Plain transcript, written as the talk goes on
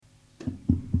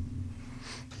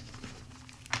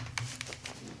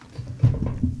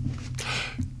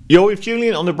You're with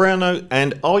Julian on the Brown Note,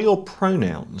 and are your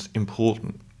pronouns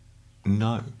important?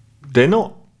 No, they're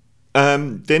not.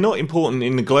 They're not important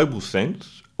in the global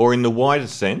sense or in the wider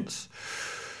sense.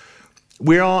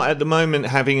 We are at the moment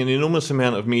having an enormous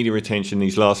amount of media attention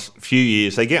these last few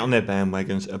years. They get on their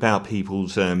bandwagons about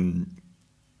people's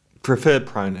preferred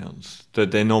pronouns,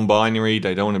 that they're non-binary,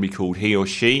 they don't want to be called he or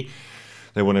she,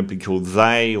 they want to be called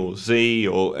they or z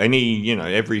or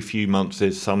every few months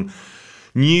there's some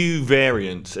new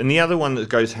variants. And the other one that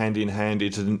goes hand in hand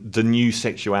is the new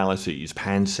sexualities,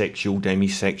 pansexual,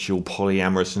 demisexual,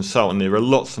 polyamorous, and so on. There are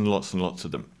lots and lots and lots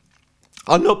of them.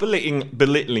 I'm not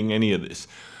belittling any of this.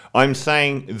 I'm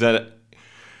saying that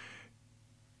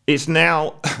it's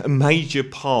now a major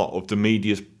part of the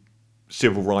media's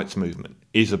civil rights movement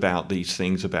is about these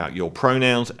things, about your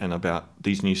pronouns and about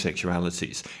these new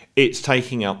sexualities. It's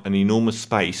taking up an enormous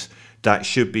space that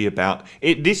should be about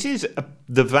it. This is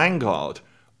the vanguard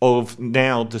of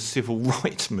now the civil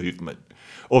rights movement,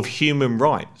 of human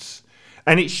rights.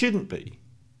 And it shouldn't be.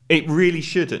 It really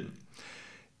shouldn't.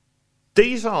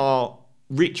 These are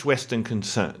rich Western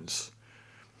concerns.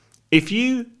 If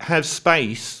you have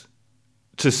space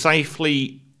to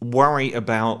safely worry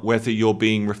about whether you're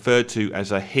being referred to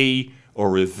as a he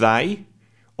or a they,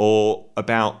 or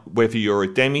about whether you're a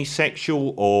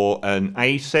demisexual or an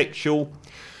asexual,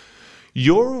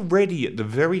 you're already at the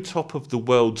very top of the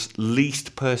world's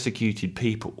least persecuted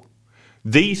people.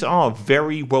 These are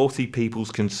very wealthy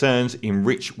people's concerns in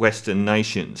rich Western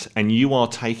nations, and you are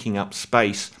taking up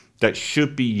space that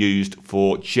should be used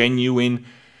for genuine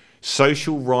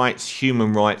social rights,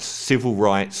 human rights, civil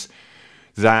rights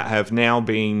that have now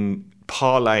been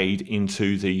parlayed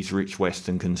into these rich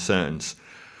Western concerns.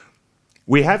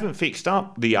 We haven't fixed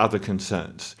up the other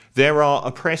concerns. There are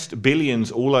oppressed billions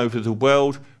all over the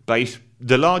world.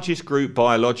 The largest group,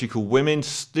 biological women,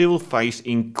 still face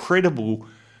incredible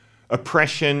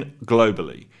oppression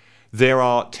globally. There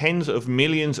are tens of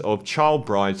millions of child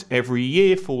brides every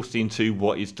year forced into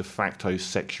what is de facto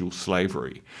sexual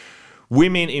slavery.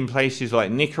 Women in places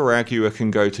like Nicaragua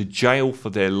can go to jail for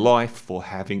their life for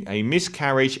having a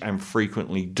miscarriage, and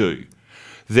frequently do.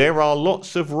 There are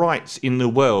lots of rights in the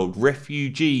world,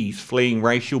 refugees fleeing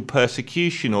racial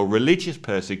persecution or religious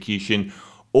persecution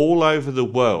all over the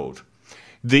world.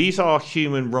 These are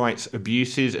human rights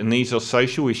abuses and these are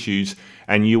social issues,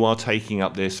 and you are taking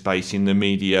up their space in the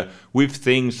media with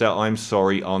things that, I'm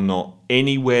sorry, are not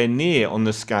anywhere near on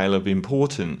the scale of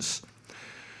importance.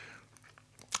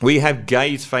 We have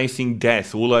gays facing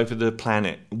death all over the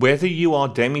planet. Whether you are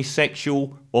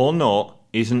demisexual or not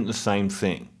isn't the same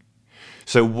thing.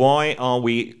 So why are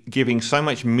we giving so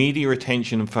much media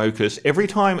attention and focus? Every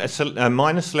time a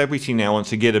minor celebrity now wants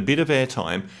to get a bit of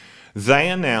airtime, they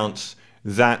announce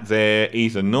that they're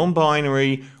either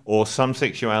non-binary or some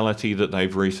sexuality that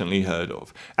they've recently heard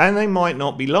of. And they might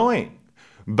not be lying,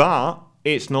 but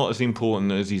it's not as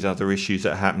important as these other issues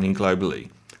that are happening globally.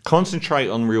 Concentrate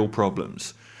on real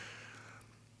problems.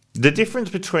 The difference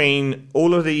between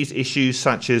all of these issues,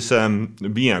 such as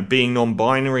being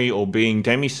non-binary or being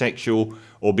demisexual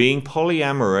or being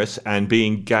polyamorous and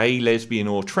being gay, lesbian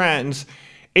or trans,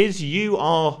 is you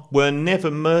were never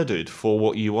murdered for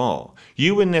what you are.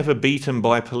 You were never beaten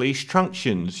by police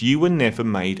truncheons. You were never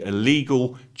made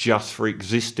illegal just for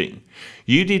existing.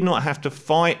 You did not have to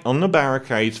fight on the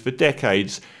barricades for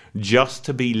decades just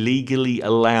to be legally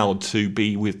allowed to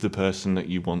be with the person that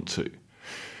you want to.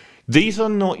 These are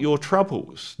not your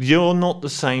troubles. You're not the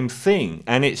same thing.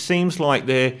 And it seems like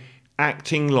they're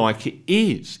acting like it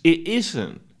is. It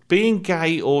isn't. Being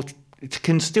gay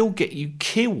can still get you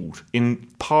killed in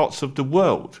parts of the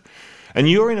world. And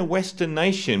you're in a Western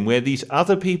nation where these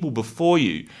other people before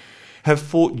you have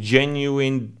fought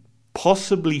genuine,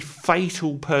 possibly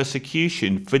fatal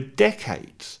persecution for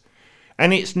decades.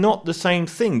 And it's not the same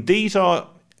thing. These are,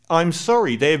 I'm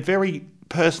sorry, they're very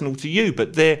personal to you,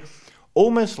 but they're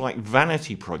almost like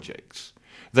vanity projects.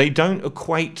 They don't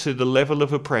equate to the level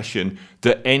of oppression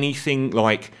that anything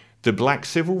like the black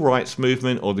civil rights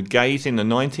movement or the gays in the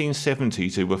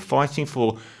 1970s who were fighting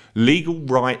for legal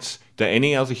rights that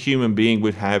any other human being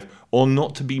would have, or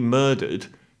not to be murdered.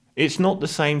 It's not the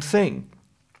same thing.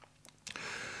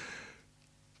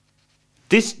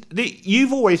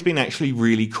 You've always been actually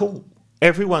really cool.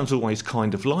 Everyone's always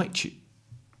kind of liked you.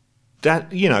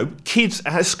 That, kids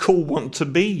at school want to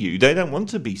be you. They don't want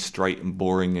to be straight and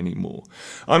boring anymore.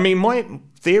 I mean, my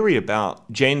theory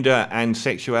about gender and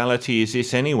sexuality is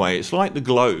this anyway. It's like the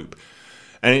globe.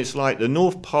 And it's like the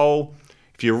North Pole.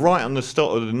 If you're right on the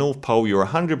start of the North Pole, you're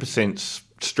 100%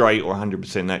 straight or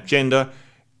 100% that gender.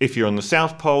 If you're on the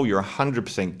South Pole, you're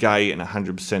 100% gay and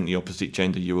 100% the opposite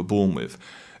gender you were born with.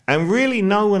 And really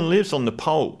no one lives on the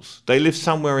poles. They live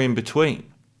somewhere in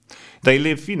between. They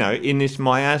live, in this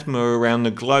miasma around the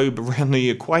globe, around the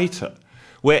equator,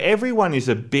 where everyone is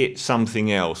a bit something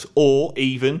else, or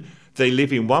even they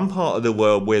live in one part of the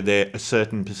world where they're a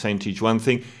certain percentage one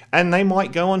thing, and they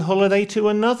might go on holiday to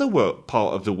another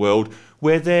part of the world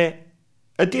where they're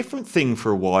a different thing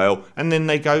for a while, and then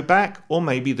they go back, or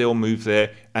maybe they'll move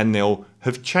there and they'll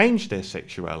have changed their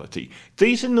sexuality.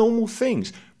 These are normal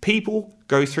things. People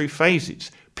go through phases.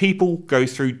 People go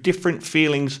through different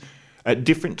feelings at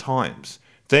different times.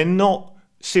 They're not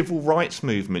civil rights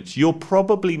movements. You're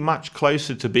probably much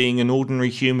closer to being an ordinary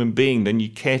human being than you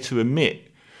care to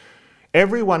admit.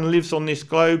 Everyone lives on this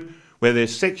globe where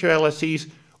there's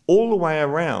sexualities all the way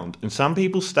around, and some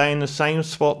people stay in the same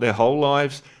spot their whole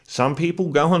lives. Some people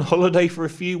go on holiday for a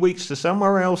few weeks to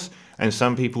somewhere else, and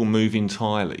some people move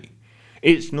entirely.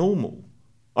 It's normal.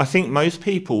 I think most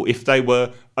people, if they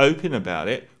were open about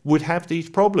it, would have these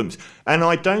problems. And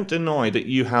I don't deny that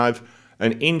you have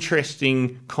an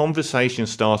interesting conversation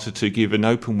starter to give an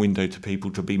open window to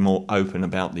people to be more open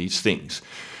about these things.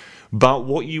 But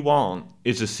what you aren't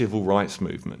is a civil rights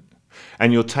movement.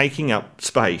 And you're taking up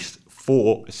space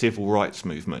for a civil rights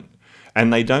movement.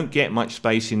 And they don't get much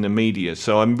space in the media.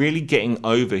 So I'm really getting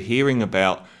over hearing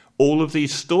about all of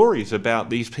these stories about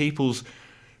these people's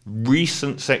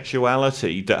recent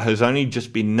sexuality that has only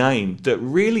just been named, that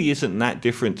really isn't that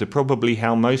different to probably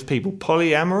how most people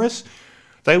polyamorous.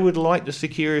 They would like the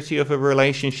security of a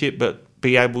relationship but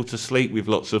be able to sleep with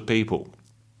lots of people.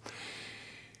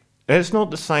 It's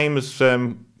not the same as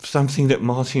something that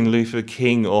Martin Luther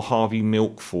King or Harvey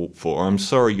Milk fought for. I'm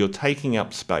sorry, you're taking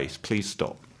up space. Please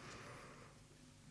stop.